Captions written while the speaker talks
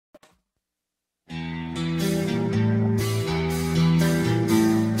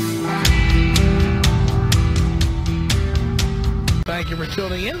you for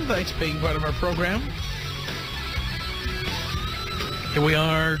tuning in. Thanks for being part of our program. Here we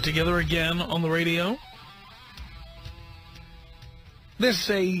are together again on the radio. This is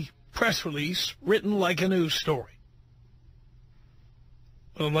a press release written like a news story.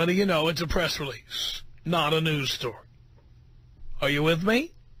 I'm letting you know it's a press release, not a news story. Are you with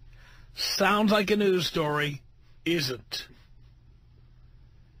me? Sounds like a news story, isn't.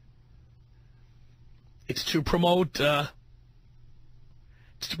 It's to promote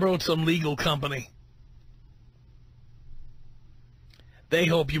some legal company. They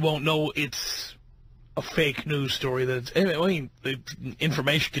hope you won't know it's a fake news story. The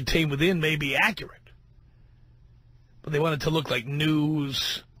information contained within may be accurate, but they want it to look like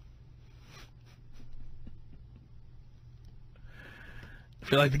news. I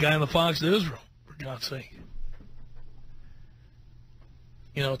feel like the guy in the Fox newsroom, for God's sake.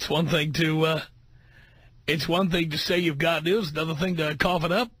 You know, it's one thing to say you've got news, another thing to cough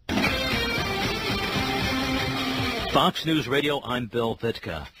it up. Fox News Radio, I'm Bill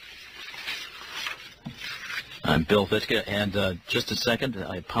Vitka. And just a second,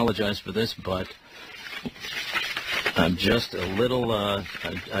 I apologize for this, but I'm just a little,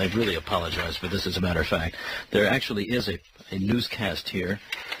 I really apologize for this, as a matter of fact. There actually is a newscast here,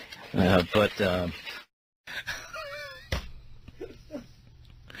 but...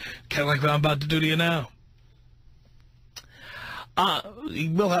 Kind of like what I'm about to do to you now.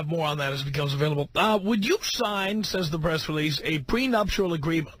 We'll have more on that as it becomes available. Would you sign, says the press release, a prenuptial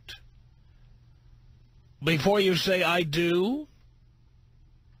agreement before you say I do?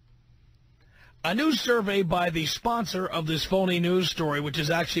 A new survey by the sponsor of this phony news story, which is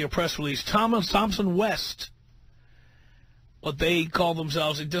actually a press release, Thomson West, what they call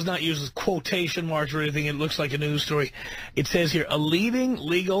themselves, it does not use quotation marks or anything, it looks like a news story. It says here, a leading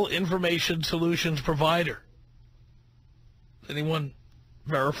legal information solutions provider. Anyone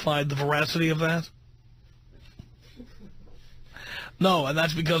verified the veracity of that? No, and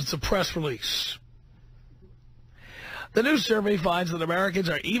that's because it's a press release. The new survey finds that Americans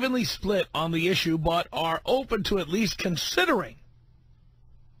are evenly split on the issue, but are open to at least considering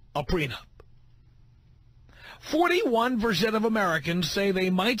a prenup. 41% of Americans say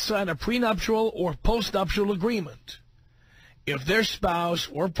they might sign a prenuptial or postnuptial agreement if their spouse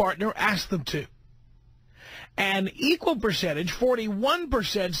or partner asks them to. An equal percentage,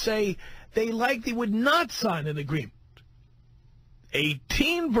 41%, say they likely would not sign an agreement.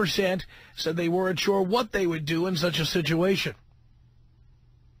 18% said they weren't sure what they would do in such a situation.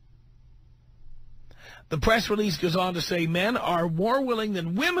 The press release goes on to say men are more willing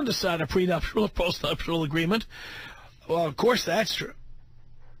than women to sign a prenuptial or postnuptial agreement. Well, of course that's true.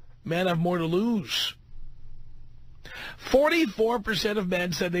 Men have more to lose. 44% of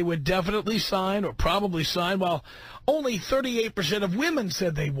men said they would definitely sign or probably sign, while only 38% of women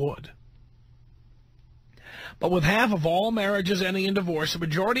said they would. But with half of all marriages ending in divorce, the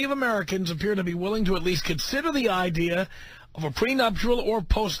majority of Americans appear to be willing to at least consider the idea of a prenuptial or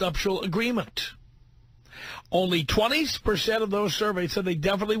postnuptial agreement. Only 20% of those surveyed said they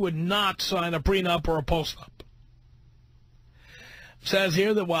definitely would not sign a prenup or a postnup. It says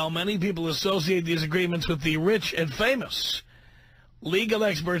here that while many people associate these agreements with the rich and famous, legal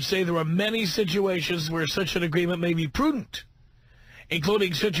experts say there are many situations where such an agreement may be prudent,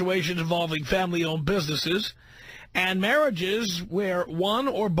 including situations involving family-owned businesses and marriages where one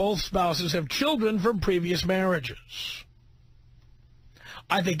or both spouses have children from previous marriages.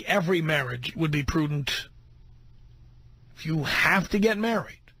 I think every marriage would be prudent. If you have to get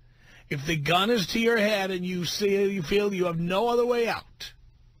married, if the gun is to your head and you feel you have no other way out,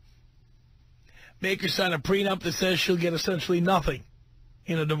 make her sign a prenup that says she'll get essentially nothing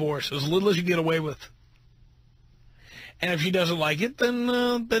in a divorce, as little as you get away with. And if she doesn't like it, then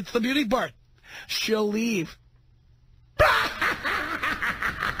that's the beauty part. She'll leave.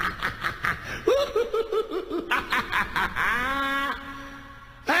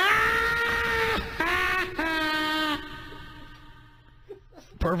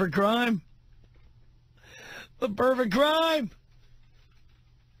 Perfect crime. The perfect crime.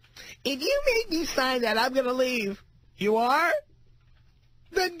 If you make me sign that, I'm going to leave. You are?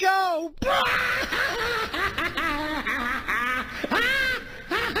 Then go.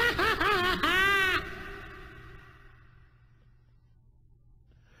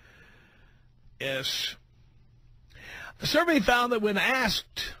 Yes. The survey found that when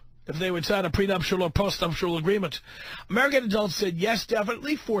asked if they would sign a prenuptial or postnuptial agreement, American adults said yes,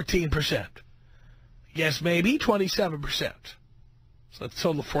 definitely, 14%. Yes, maybe, 27%. So that's a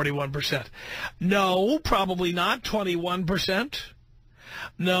total of 41%. No, probably not, 21%.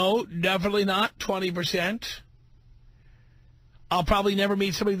 No, definitely not, 20%. I'll probably never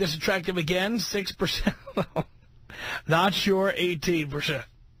meet somebody this attractive again, 6%. Not sure, 18%.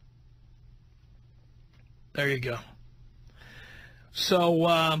 There you go.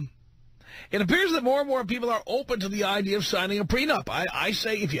 So, it appears that more and more people are open to the idea of signing a prenup. I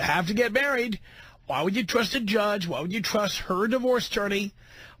say if you have to get married, why would you trust a judge? Why would you trust her divorce attorney?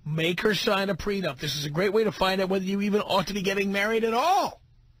 Make her sign a prenup. This is a great way to find out whether you even ought to be getting married at all,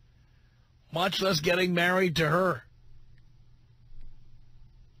 much less getting married to her.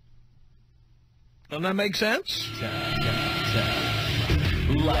 Doesn't that make sense?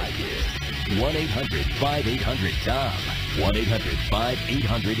 Leykis. 1-800-5800-TOM.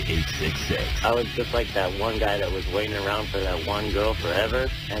 1-800-5800-866. I was just like that one guy that was waiting around for that one girl forever,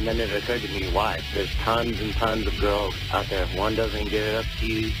 and then it occurred to me, why? There's tons and tons of girls out there. If one doesn't give it up to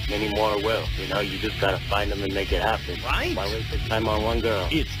you, many more will. You know, you just got to find them and make it happen. Right. Why waste your time on one girl?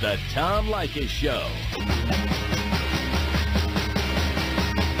 It's the Tom Leykis Show.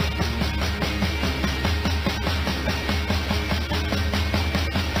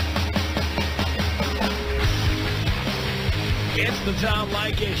 It's the Tom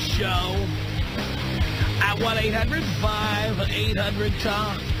Leykis Show at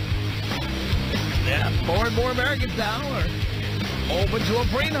 1-800-5800-TOM. Yeah, more and more Americans now are open to a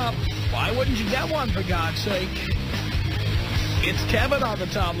prenup. Why wouldn't you get one, for God's sake? It's Kevin on the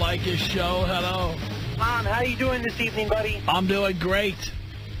Tom Leykis Show. Hello. Tom, how you doing this evening, buddy? I'm doing great.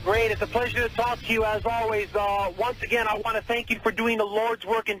 Great. It's a pleasure to talk to you, as always. Once again, I want to thank you for doing the Lord's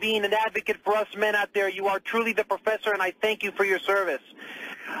work and being an advocate for us men out there. You are truly the professor, and I thank you for your service.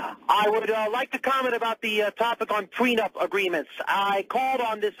 I would like to comment about the topic on prenup agreements. I called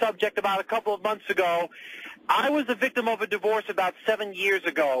on this subject about a couple of months ago. I was the victim of a divorce about 7 years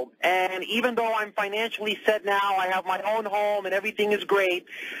ago, and even though I'm financially set now, I have my own home and everything is great,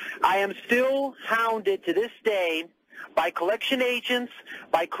 I am still hounded to this day by collection agents,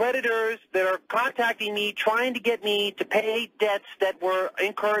 by creditors that are contacting me, trying to get me to pay debts that were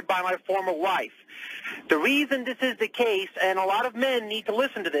incurred by my former wife. The reason this is the case, and a lot of men need to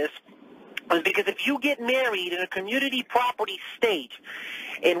listen to this, is because if you get married in a community property state,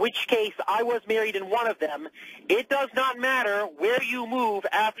 in which case I was married in one of them, it does not matter where you move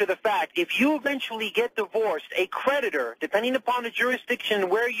after the fact. If you eventually get divorced, a creditor, depending upon the jurisdiction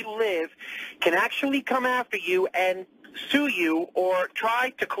where you live, can actually come after you and sue you or try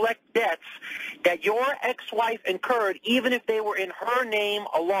to collect debts that your ex-wife incurred, even if they were in her name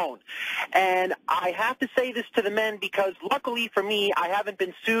alone. And I have to say this to the men because luckily for me, I haven't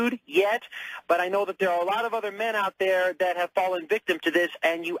been sued yet, but I know that there are a lot of other men out there that have fallen victim to this,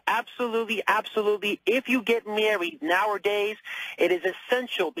 and you absolutely, if you get married nowadays, it is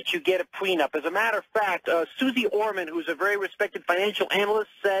essential that you get a prenup. As a matter of fact, Susie Orman, who's a very respected financial analyst,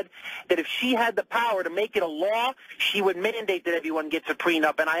 said that if she had the power to make it a law, she would mandate that everyone gets a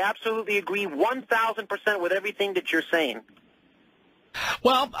prenup, and I absolutely agree 1,000% with everything that you're saying.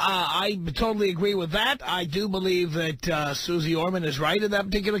 Well, I totally agree with that. I do believe that Susie Orman is right in that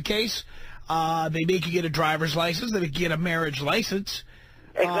particular case. They make you get a driver's license. They make you get a marriage license.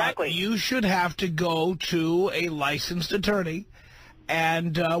 Exactly. You should have to go to a licensed attorney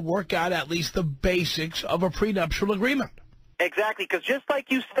and work out at least the basics of a prenuptial agreement. Exactly, because just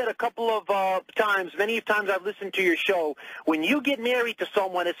like you said a couple of times, many times I've listened to your show, when you get married to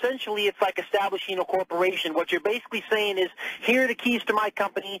someone, essentially it's like establishing a corporation. What you're basically saying is, here are the keys to my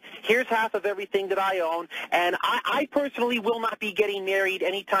company, here's half of everything that I own, and I personally will not be getting married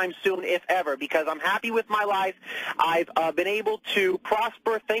anytime soon, if ever, because I'm happy with my life. I've been able to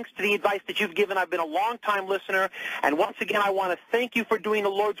prosper thanks to the advice that you've given. I've been a long-time listener, and once again, I want to thank you for doing the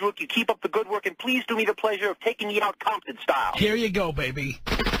Lord's work. You keep up the good work, and please do me the pleasure of taking me out Compton style. Here you go, baby.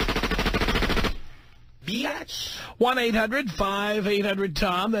 Biatch.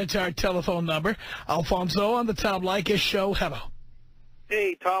 1-800-5800-TOM. That's our telephone number. Alfonso on the Tom Leykis Show. Hello.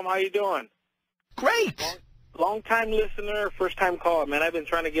 Hey, Tom, how you doing? Great. Long-time listener, first-time caller. Man, I've been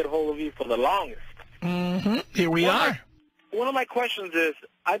trying to get a hold of you for the longest. Here we are. One of my questions is,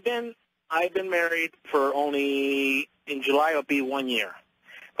 I've been married for only, in July it'll be 1 year.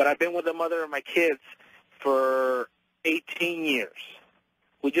 But I've been with the mother of my kids for 18 years.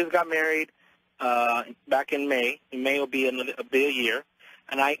 We just got married back in May. In May will be a year.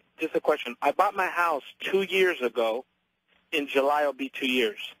 And just a question. I bought my house 2 years ago. In July will be 2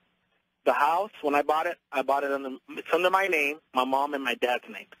 years. The house, when I bought it it's under my name, my mom and my dad's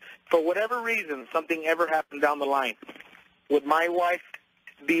name. For whatever reason, something ever happened down the line, would my wife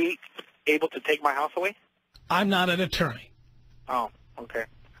be able to take my house away? I'm not an attorney. Oh, okay.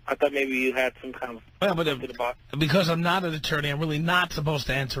 I thought maybe you had some kind of... Well, but because I'm not an attorney, I'm really not supposed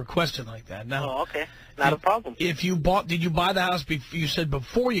to answer a question like that. Now, Oh, okay. Not a problem. If you did you buy the house you said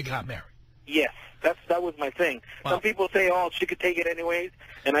before you got married? Yes. That was my thing. Well, some people say, oh, she could take it anyways,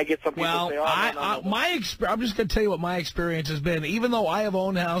 and I get some people say, oh, no. I'm just going to tell you what my experience has been. Even though I have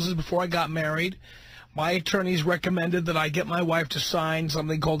owned houses before I got married, my attorneys recommended that I get my wife to sign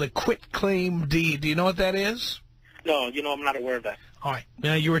something called a quitclaim deed. Do you know what that is? No, I'm not aware of that. All right.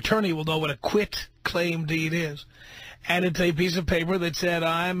 Now, your attorney will know what a quitclaim deed is. And it's a piece of paper that said,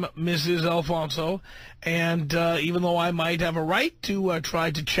 I'm Mrs. Alfonso, and even though I might have a right to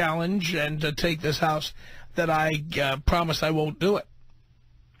try to challenge and take this house, that I promise I won't do it.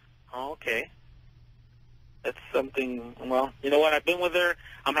 Oh, okay. That's something, well, you know what? I've been with her.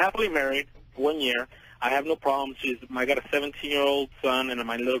 I'm happily married 1 year. I have no problems. I got a 17-year-old son and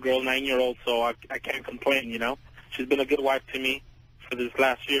my little girl, 9-year-old, so I can't complain, She's been a good wife to me for this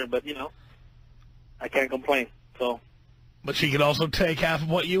last year, but, I can't complain, so... But she could also take half of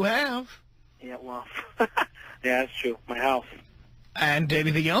what you have. Yeah, well, yeah, that's true. My house. And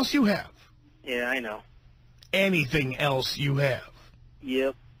anything else you have. Yeah, I know. Anything else you have.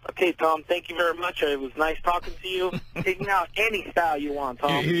 Yep. Okay, Tom, thank you very much. It was nice talking to you. Take me out any style you want,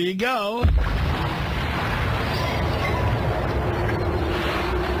 Tom. Here you go.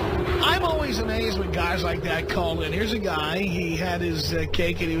 I'm always amazed when guys like that call in. Here's a guy. He had his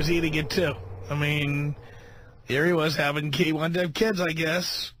cake and he was eating it, too. I mean... Here he was he wanted to have kids, I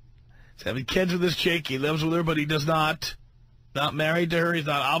guess. He's having kids with this chick. He lives with her, but he does not. Not married to her. He's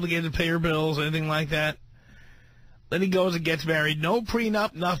not obligated to pay her bills, anything like that. Then he goes and gets married. No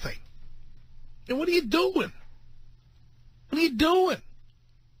prenup, nothing. And what are you doing? What are you doing?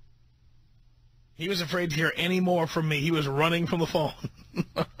 He was afraid to hear any more from me. He was running from the phone.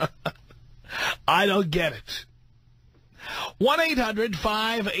 I don't get it.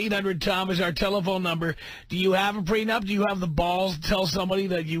 1-800-5800-TOM is our telephone number. Do you have a prenup? Do you have the balls to tell somebody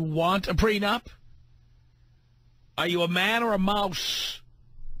that you want a prenup? Are you a man or a mouse?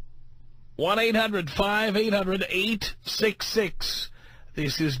 1-800-5800-866.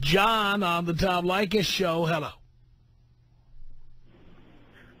 This is John on the Tom Leykis Show. Hello.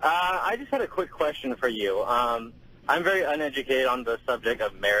 I just had a quick question for you. I'm very uneducated on the subject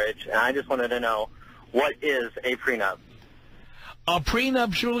of marriage, and I just wanted to know, what is a prenup? A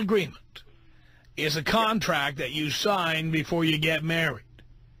prenuptial agreement is a contract that you sign before you get married.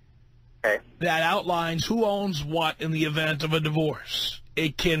 Okay. That outlines who owns what in the event of a divorce.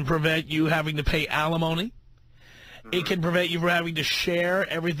 It can prevent you having to pay alimony. It can prevent you from having to share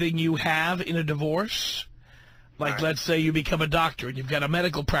everything you have in a divorce. Like, let's say you become a doctor and you've got a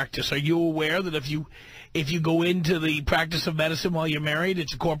medical practice. Are you aware that if you go into the practice of medicine while you're married,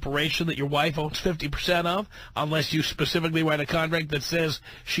 it's a corporation that your wife owns 50% of, unless you specifically write a contract that says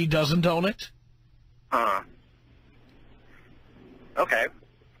she doesn't own it? Okay.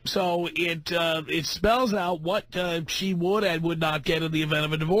 So it spells out what she would and would not get in the event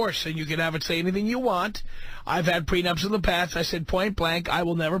of a divorce, and you can have it say anything you want. I've had prenups in the past. I said point blank, I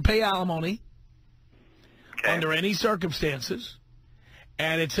will never pay alimony under any circumstances.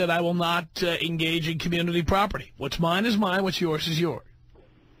 And it said I will not engage in community property. What's mine is mine. What's yours is yours.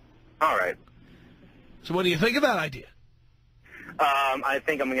 All right. So what do you think of that idea? I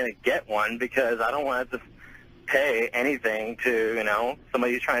think I'm going to get one because I don't want to have to pay anything to,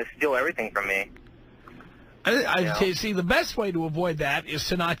 somebody who's trying to steal everything from me. See, the best way to avoid that is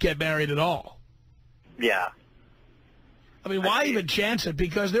to not get married at all. Yeah. I mean, why even chance it?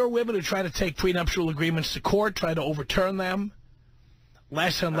 Because there are women who try to take prenuptial agreements to court, try to overturn them.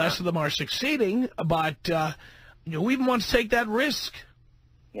 Less and less of them are succeeding, but who even wants to take that risk?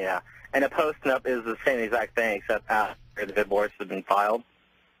 Yeah, and a postnup is the same exact thing, except after the divorce has been filed.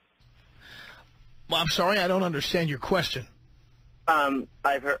 Well, I'm sorry, I don't understand your question.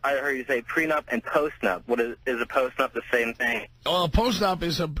 I heard you say prenup and postnup. What is a postnup the same thing? Well, a postnup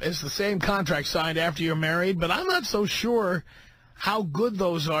is the same contract signed after you're married, but I'm not so sure how good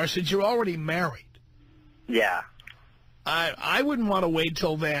those are since you're already married. Yeah. I wouldn't want to wait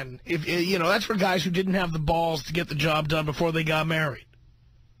till then. If that's for guys who didn't have the balls to get the job done before they got married.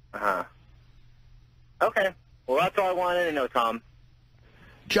 Uh-huh. Okay. Well, that's all I wanted to know, Tom.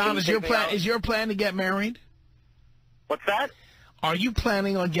 John, is your plan to get married? What's that? Are you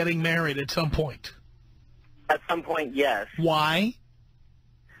planning on getting married at some point? At some point, yes. Why?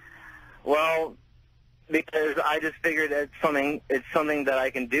 Well, because I just figured it's something that I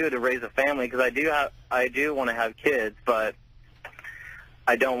can do to raise a family. Because I do want to have kids, but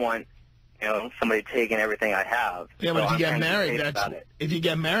I don't want somebody taking everything I have. Yeah, but if you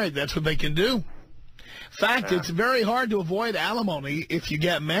get married, that's what they can do. In fact, it's very hard to avoid alimony if you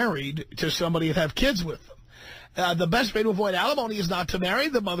get married to somebody and have kids with them. The best way to avoid alimony is not to marry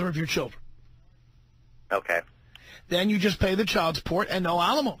the mother of your children. Okay. Then you just pay the child support and no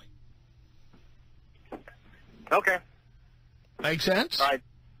alimony. Okay. Make sense? All right.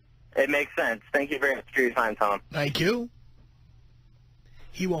 It makes sense. Thank you very much for your time, Tom. Thank you.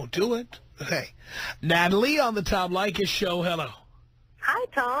 He won't do it. Okay. Natalie on the Tom Leykis show. Hello. Hi,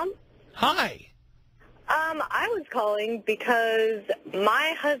 Tom. Hi. I was calling because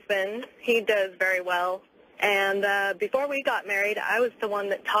my husband, he does very well, and before we got married, I was the one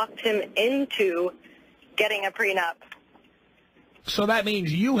that talked him into getting a prenup. So that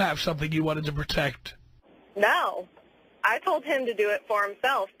means you have something you wanted to protect. No. I told him to do it for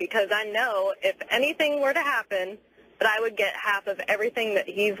himself because I know if anything were to happen, that I would get half of everything that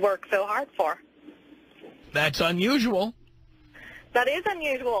he's worked so hard for. That's unusual. That is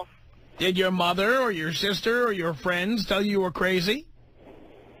unusual. Did your mother or your sister or your friends tell you were crazy?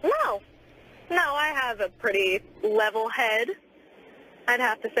 No. No, I have a pretty level head. I'd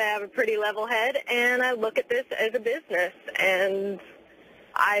have to say I have a pretty level head, and I look at this as a business, and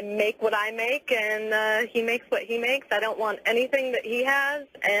I make what I make, and he makes what he makes. I don't want anything that he has,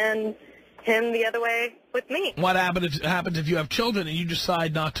 and him the other way with me. What happens if you have children and you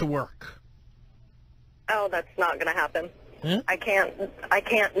decide not to work? Oh, that's not going to happen. Yeah? I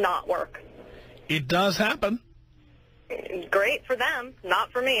can't not work. It does happen. Great for them,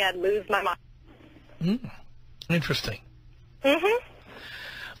 not for me. I'd lose my mind. Interesting. Mm-hmm.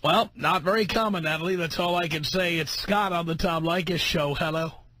 Well, not very common, Natalie. That's all I can say. It's Scott on the Tom Leykis show.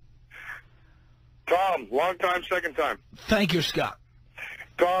 Hello. Tom, long time, second time. Thank you, Scott.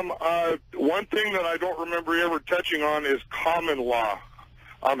 Tom, one thing that I don't remember you ever touching on is common law.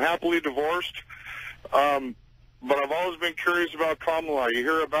 I'm happily divorced, but I've always been curious about common law. You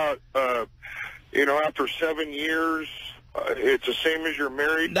hear about, after 7 years, it's the same as you're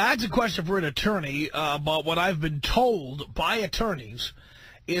married. That's a question for an attorney, but what I've been told by attorneys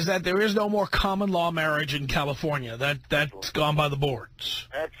is that there is no more common law marriage in California. That's gone by the boards.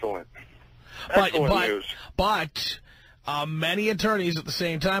 Excellent. But News. But many attorneys at the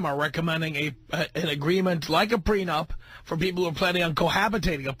same time are recommending an agreement like a prenup for people who are planning on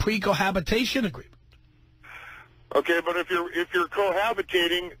cohabitating, a pre-cohabitation agreement. Okay, but if you're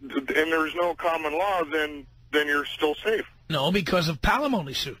cohabitating and there's no common law, then you're still safe. No, because of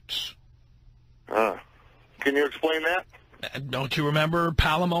palimony suits. Can you explain that? Don't you remember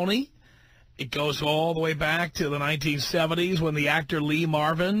palimony? It goes all the way back to the 1970s when the actor Lee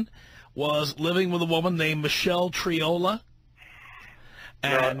Marvin was living with a woman named Michelle Triola.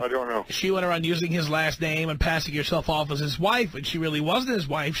 And no, I don't know. She went around using his last name and passing herself off as his wife, and she really wasn't his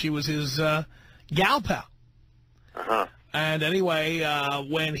wife. She was his gal pal. Uh-huh. And anyway,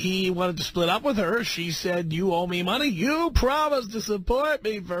 when he wanted to split up with her, she said, "You owe me money. You promised to support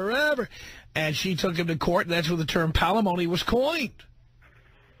me forever." And she took him to court, and that's where the term palimony was coined.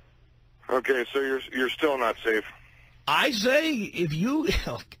 Okay, so you're still not safe. I say, if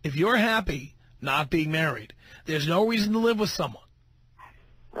you're happy not being married, there's no reason to live with someone.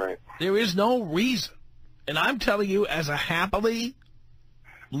 Right. There is no reason. And I'm telling you, as a happily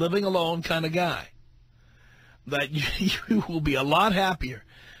living alone kind of guy, that you will be a lot happier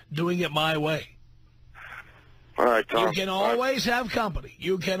doing it my way. All right, Tom. You can always have company.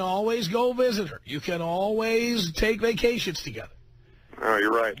 You can always go visit her. You can always take vacations together. Oh,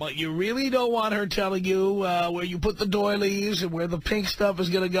 you're right. But you really don't want her telling you where you put the doilies and where the pink stuff is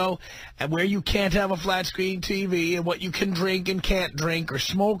going to go and where you can't have a flat-screen TV and what you can drink and can't drink or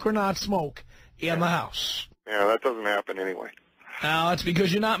smoke or not smoke in the house. Yeah, that doesn't happen anyway. Now, that's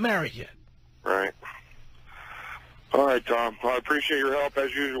because you're not married yet. Right. All right, Tom. I appreciate your help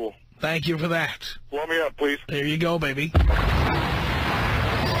as usual. Thank you for that. Blow me up, please. There you go, baby.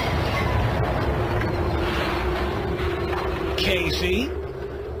 Casey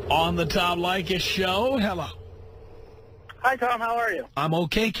on the Tom Leykis show. Hello. Hi, Tom. How are you? I'm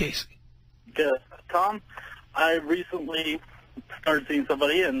okay, Casey. Good. Tom, I recently started seeing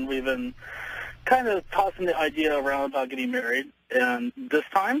somebody, and we've been kind of tossing the idea around about getting married. And this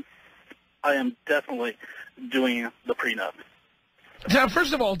time, I am definitely doing the prenup. Now,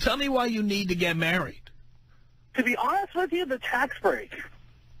 first of all, tell me why you need to get married. To be honest with you, the tax break.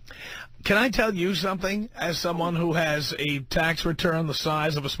 Can I tell you something as someone who has a tax return the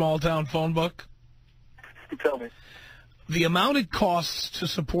size of a small-town phone book? Tell me. The amount it costs to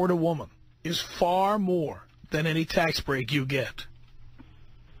support a woman is far more than any tax break you get.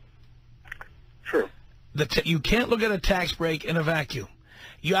 True. You can't look at a tax break in a vacuum.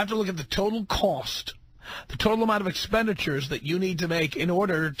 You have to look at the total cost the total amount of expenditures that you need to make in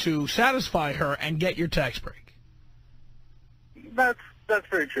order to satisfy her and get your tax break. That's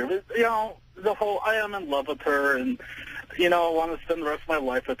very true. But, you know, the whole I am in love with her, and you know, I want to spend the rest of my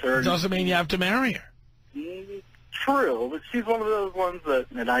life with her. Doesn't mean you have to marry her. True, but she's one of those ones that,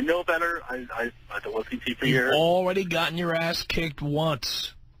 and I know better. I've been listening to you for years. You've already gotten your ass kicked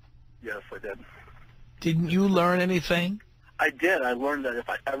once. Yes, I did. Didn't you learn anything? I did. I learned that if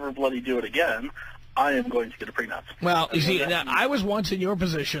I ever bloody do it again, I am going to get a prenup. Well, you see, now, I was once in your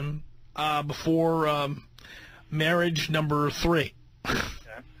position before marriage number 3. Okay.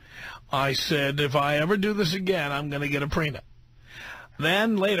 I said, if I ever do this again, I'm going to get a prenup.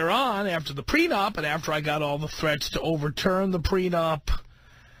 Then later on, after the prenup, and after I got all the threats to overturn the prenup,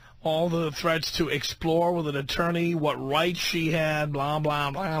 all the threats to explore with an attorney what rights she had, blah,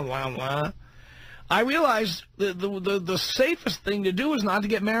 blah, blah, blah, blah, I realized the safest thing to do is not to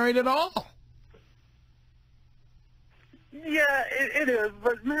get married at all. Yeah, it is,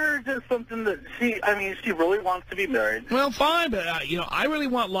 but marriage is something that she really wants to be married. Well, fine, but, you know, I really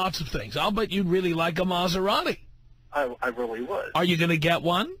want lots of things. I'll bet you'd really like a Maserati. I really would. Are you going to get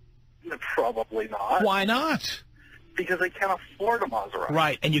one? Probably not. Why not? Because I can't afford a Maserati.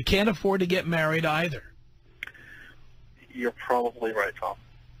 Right, and you can't afford to get married either. You're probably right, Tom.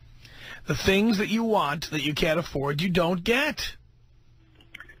 The things that you want that you can't afford, you don't get.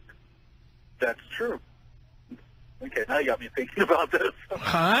 That's true. Okay, now you got me thinking about this.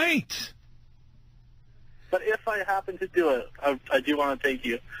 Right. But if I happen to do it, I do want to thank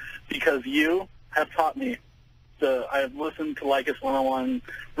you, because you have taught me. I have listened to Leykis 101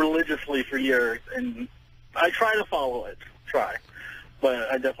 religiously for years, and I try to follow it.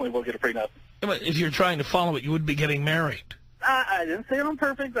 But I definitely will get a prenup. But if you're trying to follow it, you would be getting married. I didn't say I'm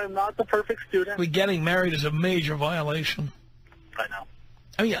perfect. I'm not the perfect student. But getting married is a major violation. I know.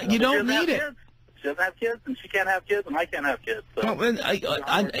 I mean, you don't need it. Kids. She doesn't have kids, and she can't have kids, and I can't have kids. So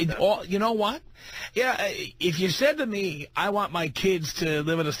well, you know what? Yeah, if you said to me, I want my kids to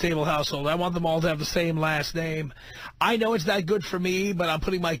live in a stable household, I want them all to have the same last name, I know it's not good for me, but I'm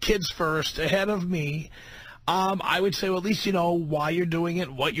putting my kids first ahead of me, I would say, well, at least you know why you're doing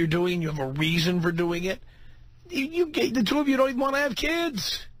it, what you're doing, you have a reason for doing it. The two of you don't even want to have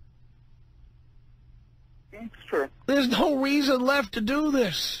kids. It's true. There's no reason left to do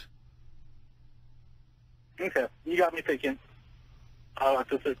this. Okay, you got me thinking. I'll have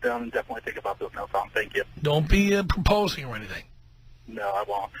to sit down and definitely think about this now, Tom. Thank you. Don't be proposing or anything. No, I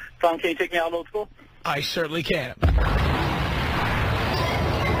won't. Tom, can you take me out old school? I certainly can.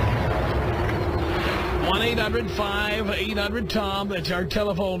 1-800-5800-TOM. That's our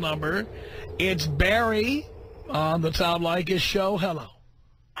telephone number. It's Barry on the Tom Leykis Show. Hello.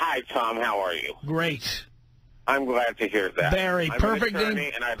 Hi, Tom. How are you? Great. I'm glad to hear that. Barry, perfect I'm an attorney,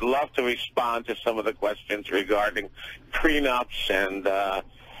 name. and I'd love to respond to some of the questions regarding prenups and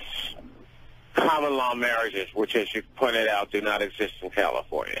common law marriages, which, as you pointed out, do not exist in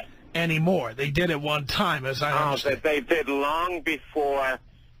California anymore. They did at one time, as I understand. They did long before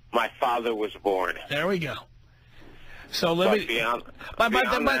my father was born. There we go. So let me. But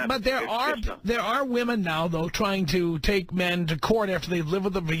there are women now, though, trying to take men to court after they've lived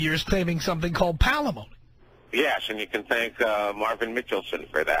with them for years, claiming something called palimony. Yes, and you can thank Marvin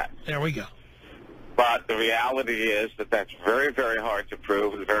Mitchelson for that. There we go. But the reality is that that's very, very hard to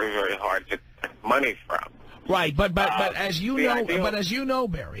prove and very, very hard to get money from. Right, but as you know,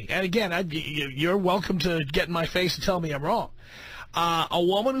 Barry, and again, you're welcome to get in my face and tell me I'm wrong. A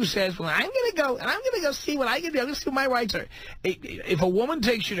woman who says, "Well, I'm going to go see what I can do. I'm going to see what my rights are." If a woman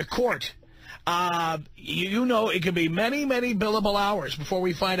takes you to court, you know it could be many, many billable hours before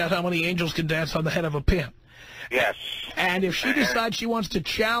we find out how many angels can dance on the head of a pin. Yes. And if she decides she wants to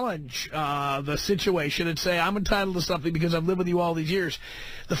challenge the situation and say, I'm entitled to something because I've lived with you all these years,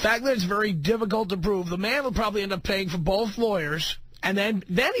 the fact that it's very difficult to prove, the man will probably end up paying for both lawyers, and then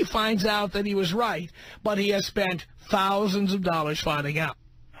he finds out that he was right, but he has spent thousands of dollars finding out.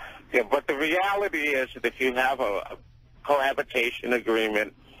 Yeah, but the reality is that if you have a cohabitation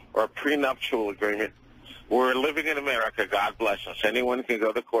agreement or a prenuptial agreement, we're living in America, God bless us. Anyone can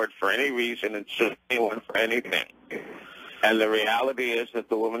go to court for any reason and sue anyone for anything. And the reality is that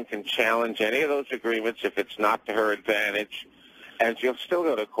the woman can challenge any of those agreements if it's not to her advantage, and she'll still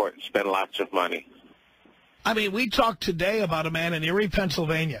go to court and spend lots of money. I mean, we talked today about a man in Erie,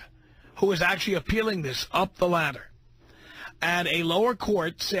 Pennsylvania, who is actually appealing this up the ladder. And a lower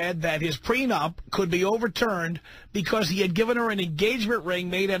court said that his prenup could be overturned because he had given her an engagement ring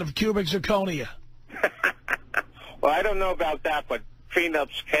made out of cubic zirconia. Well, I don't know about that, but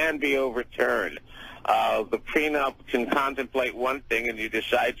prenups can be overturned. The prenup can contemplate one thing, and you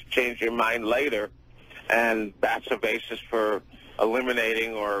decide to change your mind later. and that's a basis for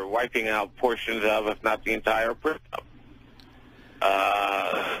eliminating or wiping out portions of, if not the entire prenup.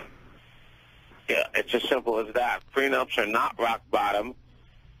 Yeah, it's as simple as that. Prenups are not rock bottom.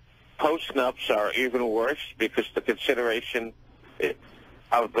 Postnups are even worse because the consideration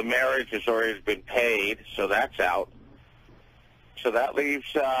of the marriage has already been paid, so that's out. So that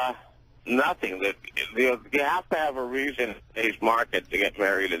leaves nothing. You have to have a reason in today's market to get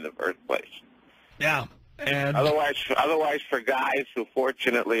married in the first place. Yeah. And otherwise, for guys who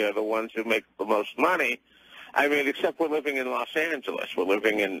fortunately are the ones who make the most money, I mean, except we're living in Los Angeles, we're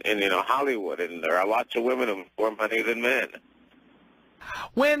living in Hollywood, and there are lots of women who have more money than men.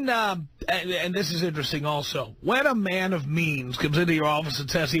 When, and this is interesting also, when a man of means comes into your office and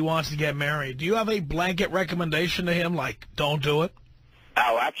says he wants to get married, do you have a blanket recommendation to him, like, don't do it?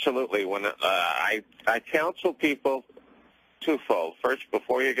 Oh, absolutely. When I counsel people twofold. First,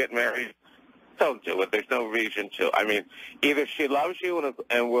 before you get married, don't do it. There's no reason to. I mean, either she loves you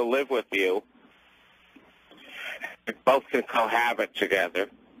and will live with you, both can cohabit together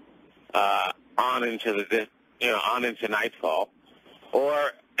on into nightfall,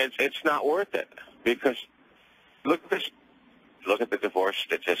 or it's not worth it, because look at the divorce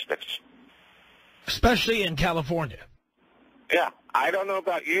statistics, especially in California. Yeah, I don't know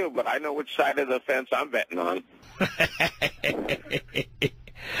about you, but I know which side of the fence I'm betting on.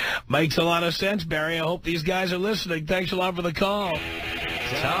 Makes a lot of sense, Barry. I hope these guys are listening. Thanks a lot for the call.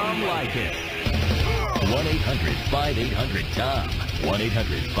 Tom Leykis. 1-800-5800-TOM.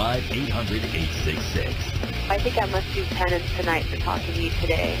 1-800-5800-866. I think I must do penance tonight for talking to you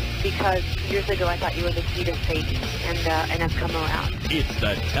today, because years ago I thought you were the seed of Satan, and I've come around. It's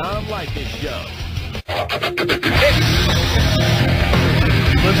the Tom Leykis Show.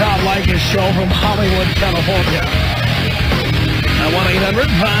 The Tom Leykis Show from Hollywood, California.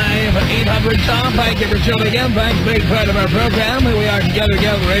 1-800-5800-TOM. Thank you for tuning in. Thanks, big part of our program. Here we are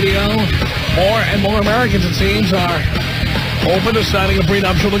together radio. More and more Americans, it seems, are open to signing a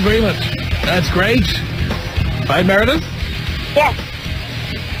prenuptial agreement. That's great. Right, Meredith? Yes.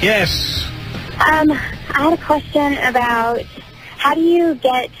 Yes. I had a question about how do you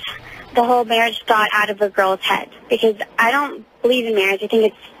get the whole marriage thought out of a girl's head? Because I don't believe in marriage. I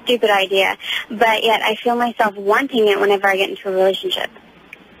think it's a stupid idea. But yet I feel myself wanting it whenever I get into a relationship.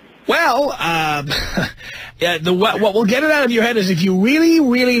 Well, yeah, what will get it out of your head is if you really,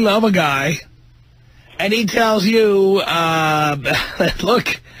 really love a guy and he tells you,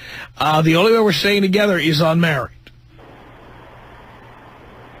 look, the only way we're staying together is unmarried.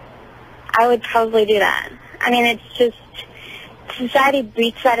 I would probably do that. I mean, it's just society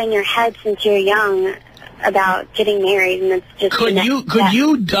beats that in your head since you're young about getting married, and it's just... Could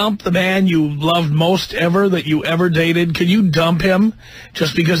you dump the man you loved most ever that you ever dated? Could you dump him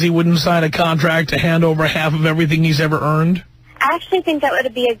just because he wouldn't sign a contract to hand over half of everything he's ever earned? I actually think that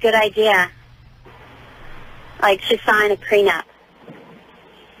would be a good idea, like to sign a prenup,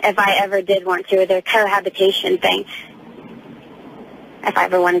 if I ever did want to, or their cohabitation thing, if I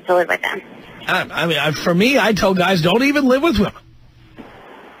ever wanted to live with them. I mean, for me, I tell guys, don't even live with women.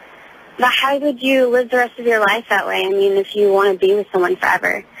 But how would you live the rest of your life that way? I mean, if you want to be with someone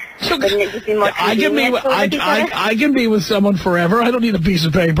forever, wouldn't it just be more convenient? I can be with someone forever. I don't need a piece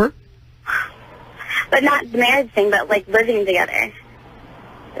of paper. But not the marriage thing, but like living together.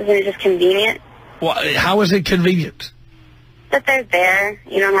 Isn't it just convenient? Well, how is it convenient? That they're there.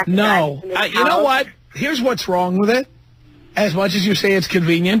 You don't have to... No. You know what? Here's what's wrong with it. As much as you say it's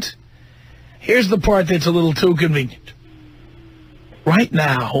convenient, here's the part that's a little too convenient. Right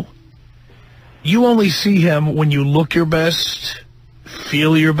now, you only see him when you look your best,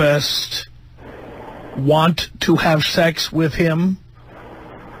 feel your best, want to have sex with him.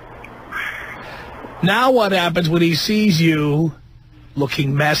 Now what happens when he sees you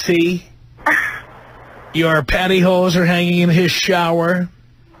looking messy? Your pantyhose are hanging in his shower.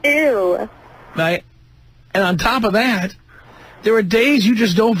 Ew. Right? And on top of that, there are days you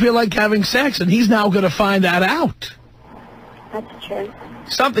just don't feel like having sex, and he's now going to find that out. That's true.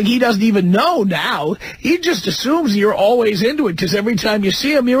 Something he doesn't even know now. He just assumes you're always into it, because every time you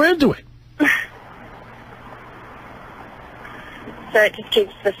see him, you're into it. So it just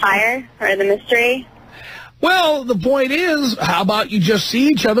keeps the fire or the mystery? Well, the point is, how about you just see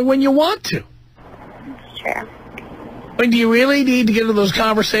each other when you want to? That's true. I mean, do you really need to get into those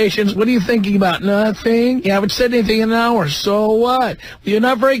conversations? What are you thinking about? Nothing? You haven't said anything in an hour. So what? You're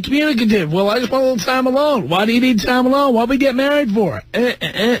not very communicative. Well, I just want a little time alone. Why do you need time alone? Why we get married for?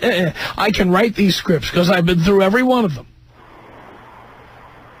 I can write these scripts because I've been through every one of them.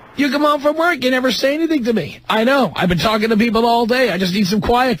 You come home from work, you never say anything to me. I know. I've been talking to people all day. I just need some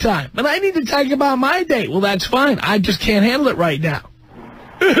quiet time. But I need to talk about my date. Well, that's fine. I just can't handle it right now.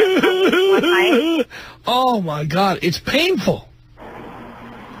 Oh, my God. It's painful.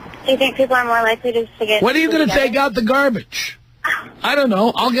 Do you think people are more likely to get... When are you going to take out the garbage? I don't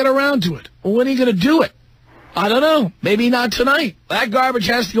know. I'll get around to it. Well, when are you going to do it? I don't know. Maybe not tonight. That garbage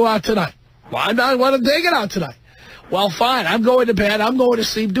has to go out tonight. Well, I don't want to take it out tonight. Well, fine. I'm going to bed. I'm going to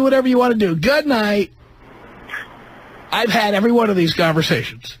sleep. Do whatever you want to do. Good night. I've had every one of these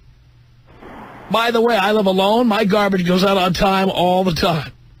conversations. By the way, I live alone. My garbage goes out on time all the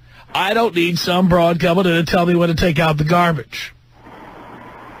time. I don't need some broad coming in to tell me when to take out the garbage.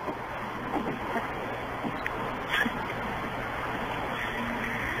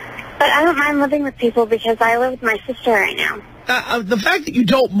 But I don't mind living with people because I live with my sister right now. The fact that you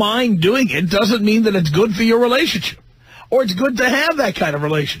don't mind doing it doesn't mean that it's good for your relationship. Or it's good to have that kind of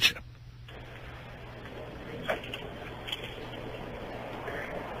relationship.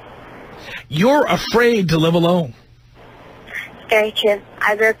 You're afraid to live alone. Very true.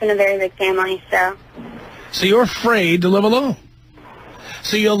 I grew up in a very big family, so... So you're afraid to live alone.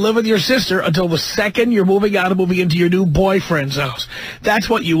 So you'll live with your sister until the second you're moving out and moving into your new boyfriend's house. That's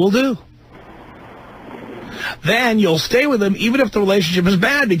what you will do. Then you'll stay with him even if the relationship is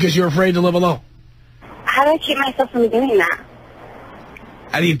bad because you're afraid to live alone. How do I keep myself from doing that?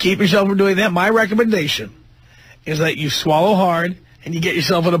 How do you keep yourself from doing that? My recommendation is that you swallow hard and you get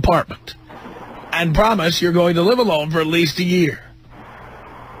yourself an apartment. And promise you're going to live alone for at least a year.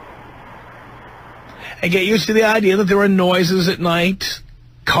 And get used to the idea that there are noises at night,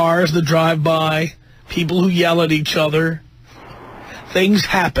 cars that drive by, people who yell at each other. Things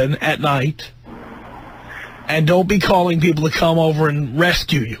happen at night. And don't be calling people to come over and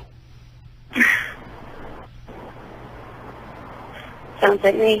rescue you. Sounds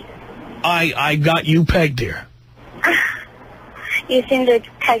like me. I got you pegged here. You seem to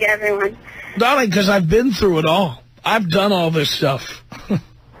peg everyone. Darling, because I've been through it all. I've done all this stuff.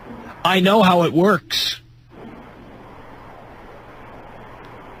 I know how it works.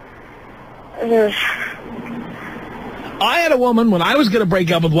 I had a woman, when I was going to break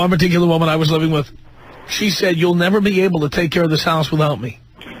up with one particular woman I was living with, she said, you'll never be able to take care of this house without me.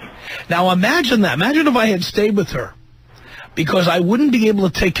 Now imagine that. Imagine if I had stayed with her, because I wouldn't be able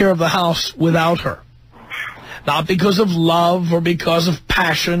to take care of the house without her. Not because of love or because of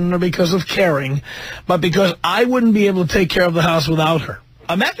passion or because of caring, but because I wouldn't be able to take care of the house without her.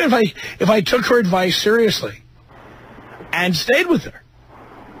 Imagine if I took her advice seriously and stayed with her.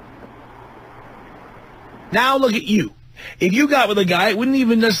 Now look at you. If you got with a guy, it wouldn't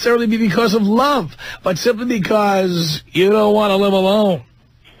even necessarily be because of love, but simply because you don't want to live alone.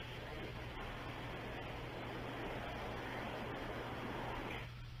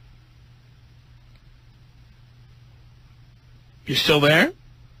 You still there?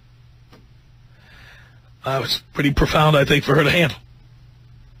 That was pretty profound, I think, for her to handle.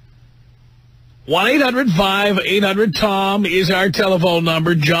 1-800-5800-TOM is our telephone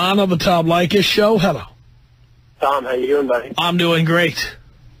number. John on the Tom Leykis Show. Hello. Tom, how you doing, buddy? I'm doing great.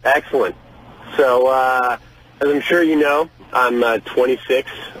 Excellent. So, as I'm sure you know, I'm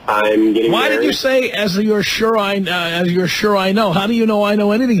 26. I'm getting Why married. did you say, as you're sure I know? How do you know I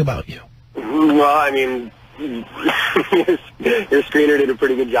know anything about you? Well, I mean, your screener did a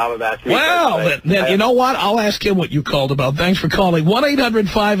pretty good job of asking me. Well, then you know what? I'll ask him what you called about. Thanks for calling.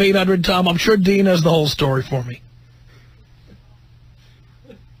 1-800-5800-TOM. I'm sure Dean has the whole story for me.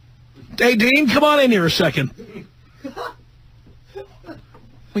 Hey, Dean, come on in here a second. Let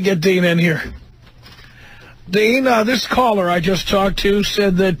me get Dean in here. Dean, this caller I just talked to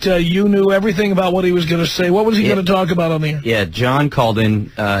said that you knew everything about what he was going to say. What was he going to talk about on the air? Yeah, John called in.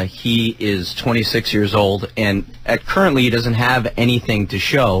 He is 26 years old, and currently he doesn't have anything to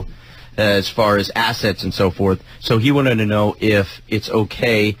show as far as assets and so forth. So he wanted to know if it's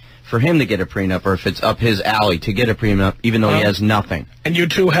okay for him to get a prenup or if it's up his alley to get a prenup, even though he has nothing. And you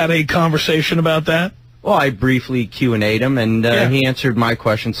two had a conversation about that? Well, I briefly Q&A'd him, and he answered my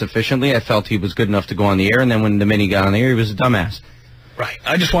question sufficiently. I felt he was good enough to go on the air, and then when the minute he got on the air, he was a dumbass. Right.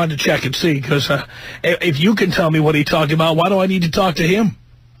 I just wanted to check and see, because if you can tell me what he talked about, why do I need to talk to him?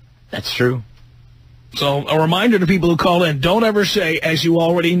 That's true. So a reminder to people who call in, don't ever say, as you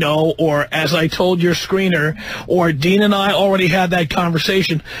already know, or as I told your screener, or Dean and I already had that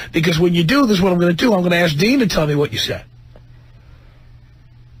conversation, because when you do, this is what I'm going to do. I'm going to ask Dean to tell me what you said.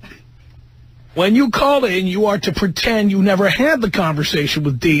 When you call in, you are to pretend you never had the conversation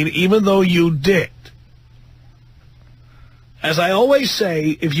with Dean, even though you did. As I always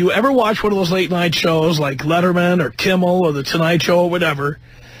say, if you ever watch one of those late-night shows like Letterman or Kimmel or The Tonight Show or whatever,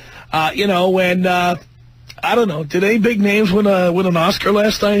 You know, when, I don't know, did any big names win an Oscar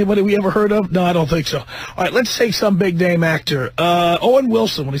last night? Anybody we ever heard of? No, I don't think so. All right, let's take some big name actor. Owen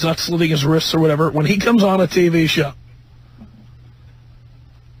Wilson, when he's not slitting his wrists or whatever, when he comes on a TV show.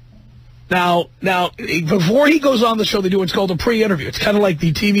 Now, before he goes on the show, they do what's called a pre-interview. It's kind of like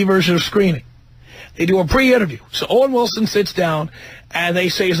the TV version of screening. They do a pre-interview. So Owen Wilson sits down, and they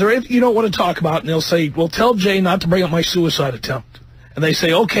say, is there anything you don't want to talk about? And they'll say, well, tell Jay not to bring up my suicide attempt. And they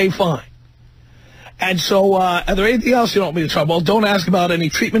say, okay, fine. And so, are there anything else you don't want me to talk about? Well, don't ask about any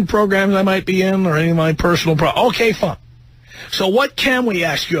treatment programs I might be in or any of my personal problems. Okay, fine. So what can we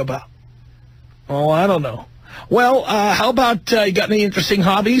ask you about? Oh, I don't know. Well, how about, you got any interesting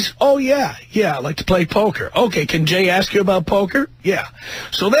hobbies? Oh, yeah, I like to play poker. Okay, can Jay ask you about poker? Yeah.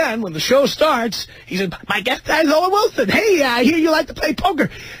 So then, when the show starts, he said, my guest is Owen Wilson. Hey, I hear you like to play poker.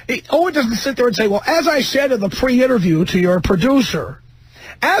 Owen doesn't sit there and say, well, as I said in the pre-interview to your producer,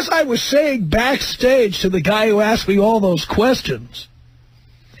 as I was saying backstage to the guy who asked me all those questions,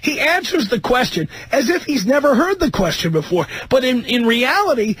 he answers the question as if he's never heard the question before. But in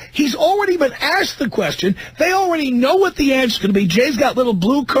reality, he's already been asked the question. They already know what the answer's going to be. Jay's got little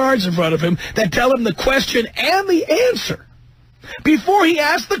blue cards in front of him that tell him the question and the answer before he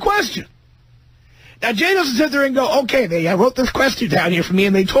asks the question. Now, Jay doesn't sit there and go, okay, I wrote this question down here for me,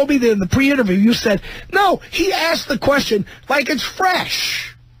 and they told me that in the pre-interview you said, no, he asked the question like it's fresh.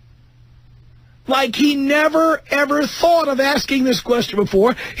 Like he never, ever thought of asking this question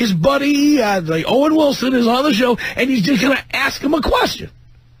before. His buddy, Owen Wilson, is on the show, and he's just going to ask him a question.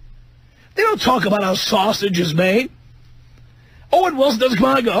 They don't talk about how sausage is made. Owen Wilson doesn't come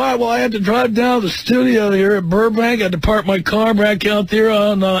out and go, all right, well, I had to drive down to the studio here at Burbank. I had to park my car back out there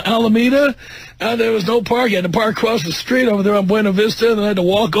on Alameda. And there was no parking. I had to park across the street over there on Buena Vista. And I had to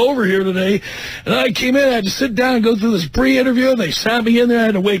walk over here today. And I came in. I had to sit down and go through this pre-interview. And they sat me in there. I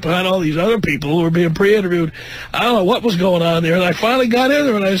had to wait behind all these other people who were being pre-interviewed. I don't know what was going on there. And I finally got in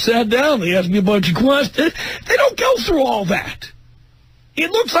there and I sat down. They asked me a bunch of questions. They don't go through all that. It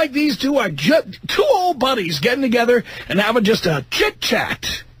looks like these two are just two old buddies getting together and having just a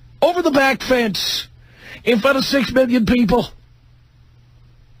chit-chat over the back fence in front of 6 million people.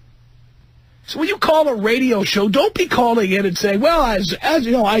 So when you call a radio show, don't be calling in and saying, well, as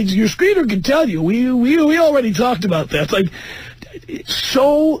you know, your screener can tell you, we already talked about that. It's like, it's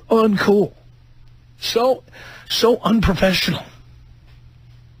so uncool. So unprofessional.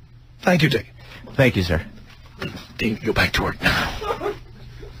 Thank you, Dick. Thank you, sir. Dave, go back to work now.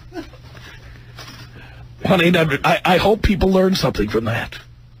 1-800. I hope people learn something from that.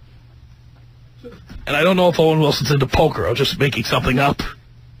 And I don't know if Owen Wilson's into poker. I'm just making something up.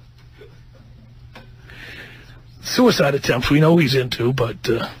 Suicide attempts, we know he's into, but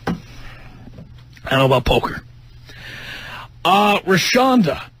I don't know about poker.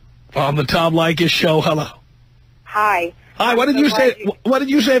 Rashonda on the Tom Leykis show. Hello. Hi. Hi. What did you say? What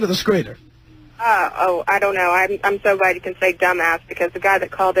did you say to the screener? I don't know. I'm so glad you can say dumbass, because the guy that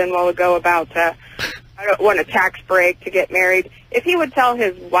called in a while ago about I don't want a tax break to get married, if he would tell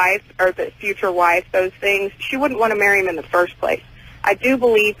his wife or the future wife those things, she wouldn't want to marry him in the first place. I do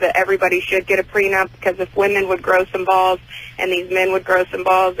believe that everybody should get a prenup, because if women would grow some balls and these men would grow some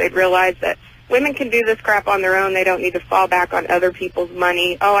balls, they'd realize that women can do this crap on their own. They don't need to fall back on other people's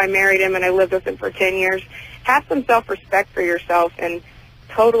money. Oh, I married him and I lived with him for 10 years. Have some self-respect for yourself and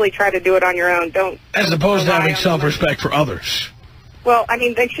totally try to do it on your own. As opposed to having self-respect for others. Well, I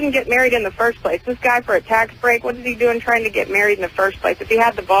mean, they shouldn't get married in the first place. This guy, for a tax break, what is he doing trying to get married in the first place? If he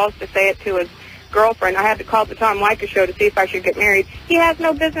had the balls to say it to his girlfriend, I had to call the Tom Leykis show to see if I should get married. He has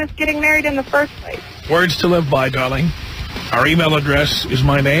no business getting married in the first place. Words to live by, darling. Our email address is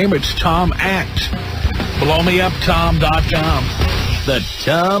my name. It's Tom@blowmeuptom.com. The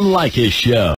Tom Leykis Show.